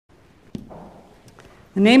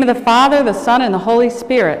In the name of the Father, the Son, and the Holy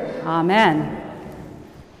Spirit. Amen.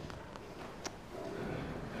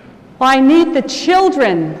 Well, I need the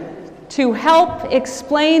children to help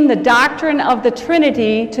explain the doctrine of the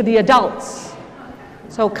Trinity to the adults.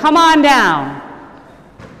 So come on down.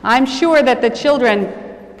 I'm sure that the children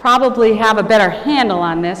probably have a better handle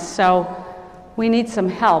on this, so we need some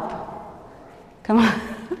help. Come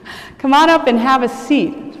on up and have a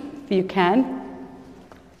seat if you can.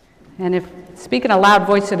 And if speak in a loud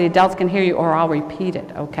voice so the adults can hear you, or I'll repeat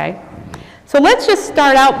it, okay? So let's just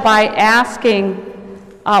start out by asking,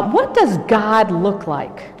 what does God look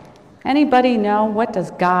like? Anybody know, what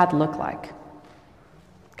does God look like?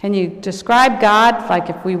 Can you describe God,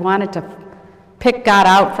 like if we wanted to pick God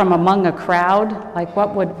out from among a crowd, like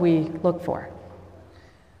what would we look for?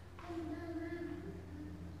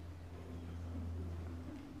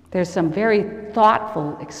 There's some very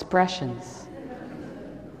thoughtful expressions.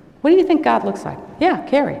 What do you think God looks like? Yeah,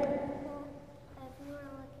 Carrie.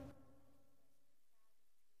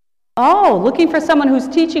 Oh, looking for someone who's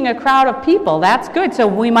teaching a crowd of people. That's good. So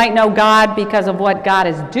we might know God because of what God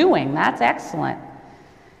is doing. That's excellent.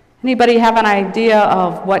 Anybody have an idea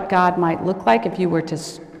of what God might look like if you were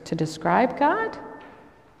to describe God?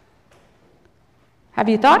 Have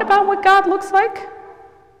you thought about what God looks like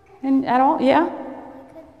at all? Yeah?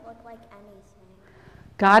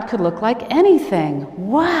 God could look like anything.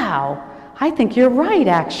 Wow. I think you're right,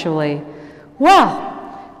 actually.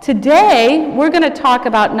 Well, today we're going to talk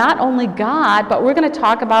about not only God, but we're going to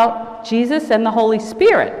talk about Jesus and the Holy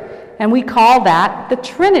Spirit. And we call that the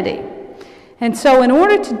Trinity. And so in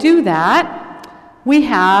order to do that, we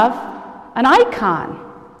have an icon.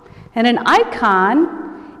 And an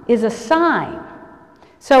icon is a sign.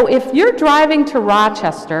 So if you're driving to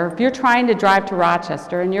Rochester, if you're trying to drive to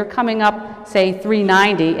Rochester and you're coming up, say,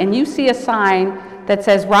 390, and you see a sign that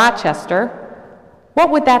says Rochester,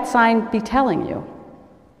 what would that sign be telling you?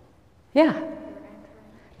 Yeah.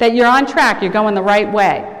 That you're on track, you're going the right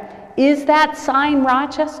way. Is that sign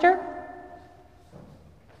Rochester?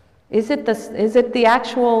 Is it the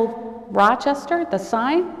actual Rochester, the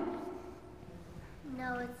sign?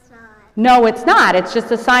 No, it's not. It's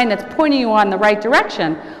just a sign that's pointing you on the right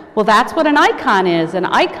direction. Well, that's what an icon is. An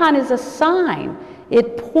icon is a sign.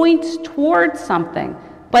 It points towards something,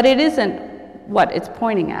 but it isn't what it's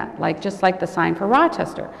pointing at, just like the sign for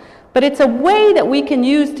Rochester. But it's a way that we can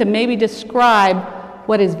use to maybe describe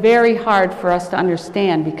what is very hard for us to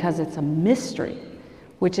understand because it's a mystery,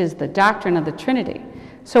 which is the doctrine of the Trinity.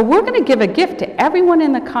 So we're going to give a gift to everyone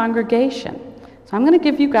in the congregation. So I'm going to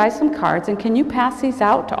give you guys some cards, and can you pass these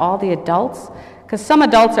out to all the adults? Because some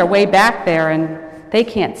adults are way back there, and they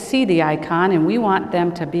can't see the icon, and we want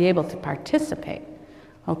them to be able to participate.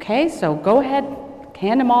 Okay, so go ahead,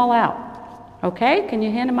 hand them all out. Okay, can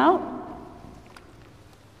you hand them out?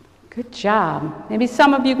 Good job. Maybe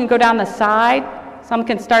some of you can go down the side. Some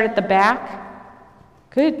can start at the back.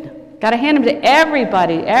 Good. Got to hand them to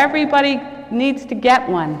everybody. Everybody needs to get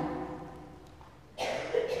one.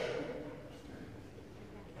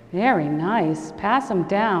 Very nice. Pass them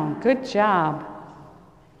down. Good job.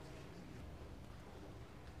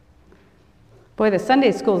 Boy, the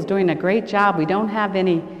Sunday school is doing a great job. We don't have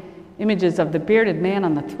any images of the bearded man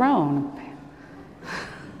on the throne.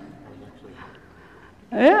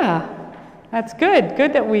 Yeah, that's good.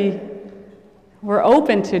 Good that we're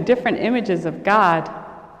open to different images of God.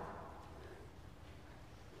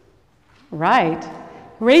 Right.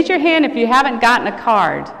 Raise your hand if you haven't gotten a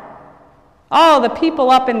card. Oh, the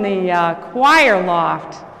people up in the choir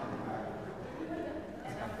loft.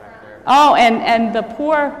 Oh, and the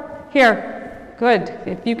poor, here, good.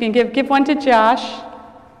 If you can give one to Josh.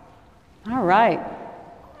 All right.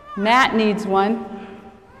 Matt needs one.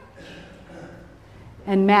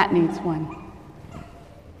 And Matt needs one.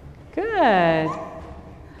 Good.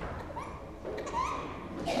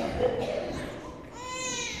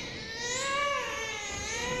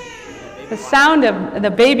 The sound of the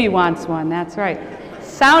baby wants one, that's right.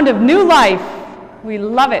 Sound of new life. We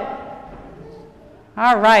love it.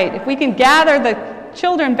 All right, if we can gather the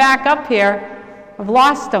children back up here, I've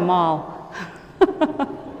lost them all.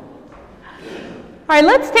 All right,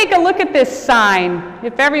 let's take a look at this sign.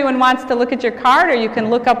 If everyone wants to look at your card, or you can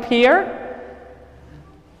look up here.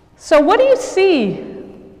 So what do you see?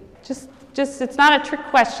 Just it's not a trick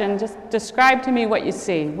question. Just describe to me what you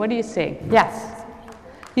see. What do you see? Yes.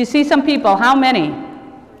 You see some people. How many?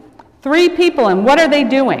 3 people, and what are they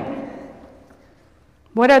doing?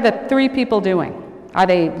 What are the 3 people doing? Are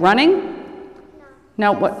they running?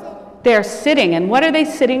 No, what? They're sitting, and what are they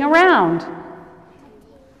sitting around?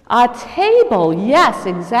 A table. Yes,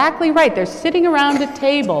 exactly right. They're sitting around a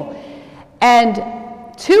table. And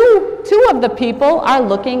Two of the people are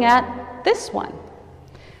looking at this one.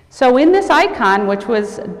 So in this icon, which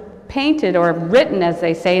was painted or written, as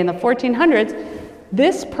they say, in the 1400s,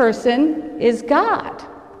 this person is God.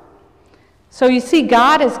 So you see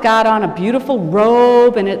God has got on a beautiful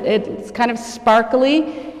robe, and it's kind of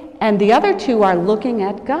sparkly, and the other two are looking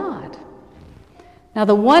at God. Now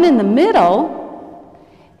the one in the middle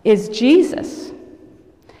is Jesus.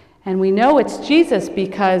 And we know it's Jesus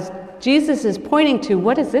because Jesus is pointing to,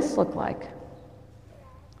 what does this look like?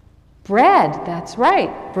 Bread, that's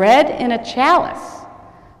right. Bread in a chalice.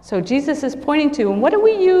 So Jesus is pointing to, and what do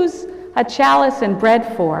we use a chalice and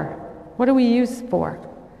bread for? What do we use for?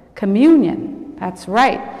 Communion, that's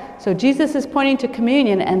right. So Jesus is pointing to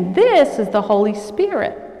communion, and this is the Holy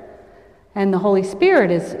Spirit. And the Holy Spirit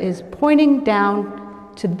is pointing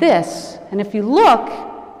down to this. And if you look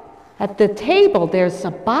at the table, there's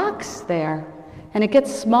a box there, and it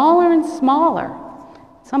gets smaller and smaller.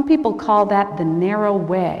 Some people call that the narrow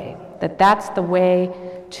way, that's the way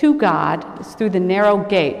to God is through the narrow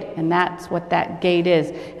gate, and that's what that gate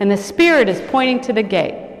is. And the Spirit is pointing to the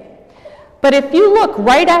gate. But if you look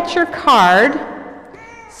right at your card,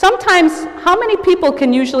 sometimes, how many people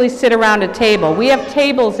can usually sit around a table? We have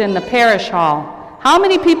tables in the parish hall. How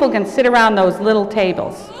many people can sit around those little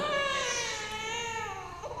tables?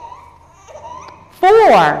 4.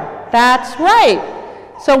 That's right.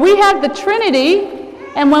 So we have the Trinity,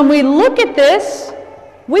 and when we look at this,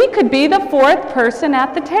 we could be the 4th person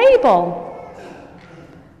at the table.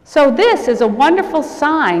 So this is a wonderful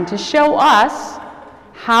sign to show us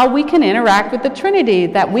how we can interact with the Trinity,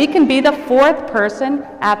 that we can be the 4th person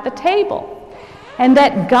at the table, and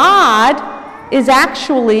that God is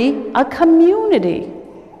actually a community.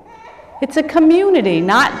 It's a community,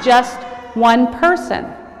 not just one person.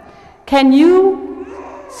 Can you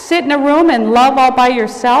sit in a room and love all by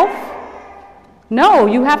yourself? No,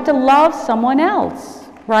 you have to love someone else,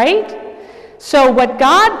 right? So what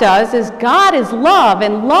God does is God is love,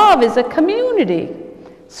 and love is a community.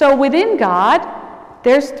 So within God,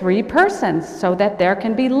 there's 3 persons so that there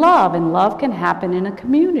can be love, and love can happen in a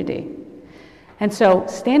community. And so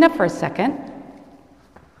stand up for a second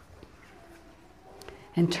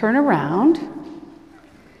and turn around.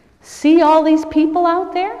 See all these people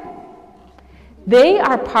out there? They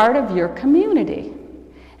are part of your community.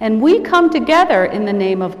 And we come together in the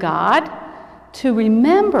name of God to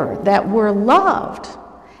remember that we're loved,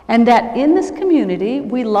 and that in this community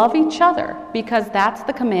we love each other, because that's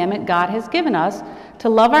the commandment God has given us, to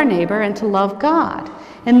love our neighbor and to love God.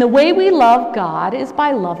 And the way we love God is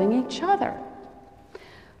by loving each other.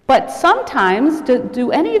 But sometimes,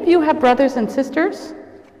 do any of you have brothers and sisters?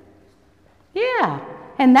 Yeah,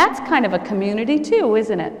 and that's kind of a community too,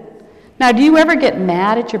 isn't it? Now, do you ever get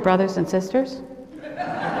mad at your brothers and sisters?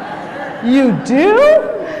 You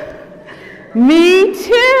do? Me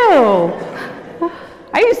too.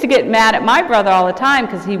 I used to get mad at my brother all the time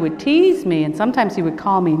because he would tease me, and sometimes he would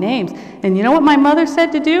call me names. And you know what my mother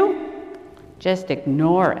said to do? Just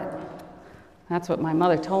ignore it. That's what my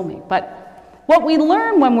mother told me. But what we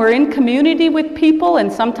learn when we're in community with people,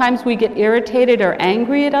 and sometimes we get irritated or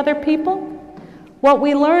angry at other people, what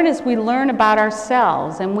we learn is we learn about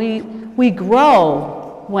ourselves, and we grow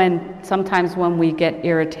sometimes when we get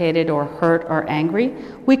irritated or hurt or angry.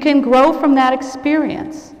 We can grow from that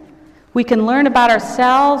experience. We can learn about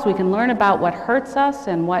ourselves, we can learn about what hurts us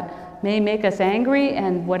and what may make us angry,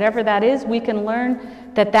 and whatever that is, we can learn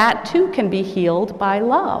that too can be healed by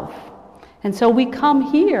love. And so we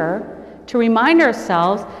come here to remind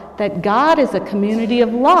ourselves that God is a community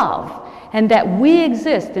of love, and that we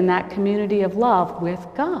exist in that community of love with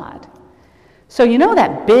God. So you know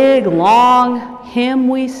that big, long hymn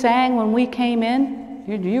we sang when we came in?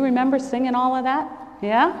 Do you remember singing all of that?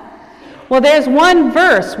 Yeah? Well, there's one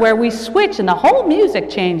verse where we switch and the whole music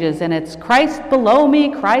changes, and it's Christ below me,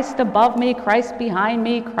 Christ above me, Christ behind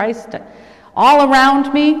me, Christ all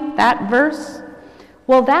around me, that verse.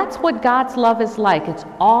 Well, that's what God's love is like. It's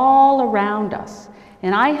all around us.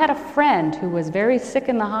 And I had a friend who was very sick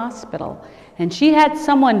in the hospital, and she had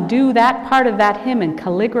someone do that part of that hymn in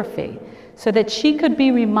calligraphy so that she could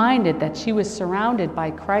be reminded that she was surrounded by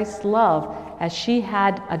Christ's love as she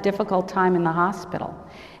had a difficult time in the hospital.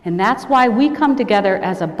 And that's why we come together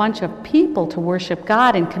as a bunch of people to worship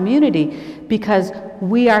God in community, because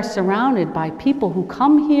we are surrounded by people who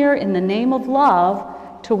come here in the name of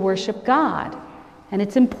love to worship God. And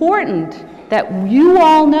it's important that you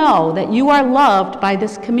all know that you are loved by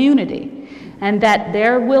this community. and that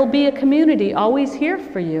there will be a community always here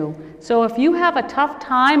for you. So if you have a tough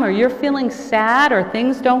time or you're feeling sad or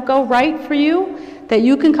things don't go right for you, that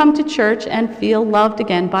you can come to church and feel loved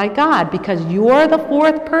again by God because you're the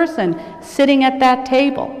fourth person sitting at that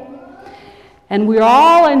table. And we're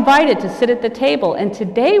all invited to sit at the table. And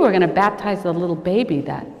today we're going to baptize the little baby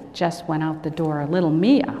that just went out the door, little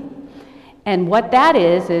Mia. And what that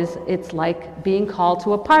is it's like being called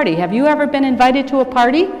to a party. Have you ever been invited to a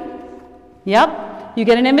party? Yep. You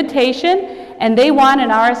get an invitation, and they want an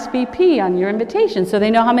RSVP on your invitation, so they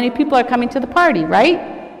know how many people are coming to the party, right?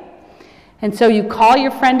 And so you call your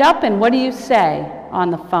friend up, and what do you say on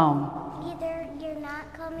the phone? Either you're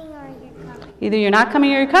not coming or you're coming. Either you're not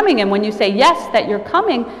coming or you're coming. And when you say yes, that you're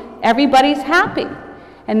coming, everybody's happy.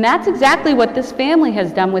 And that's exactly what this family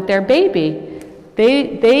has done with their baby.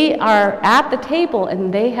 They are at the table,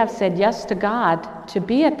 and they have said yes to God to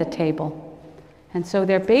be at the table. And so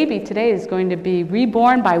their baby today is going to be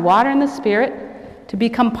reborn by water and the Spirit to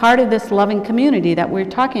become part of this loving community that we're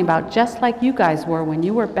talking about, just like you guys were when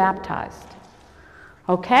you were baptized.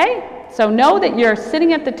 Okay? So know that you're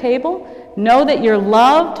sitting at the table. Know that you're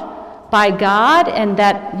loved by God, and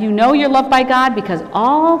that you know you're loved by God because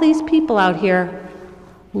all these people out here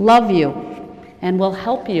love you and will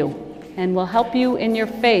help you in your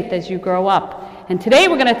faith as you grow up. And today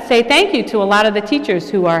we're going to say thank you to a lot of the teachers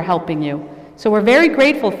who are helping you. So we're very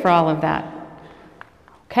grateful for all of that.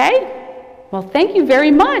 Okay? Well, thank you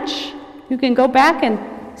very much. You can go back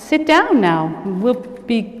and sit down now. We'll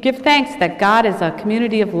give thanks that God is a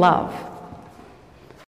community of love.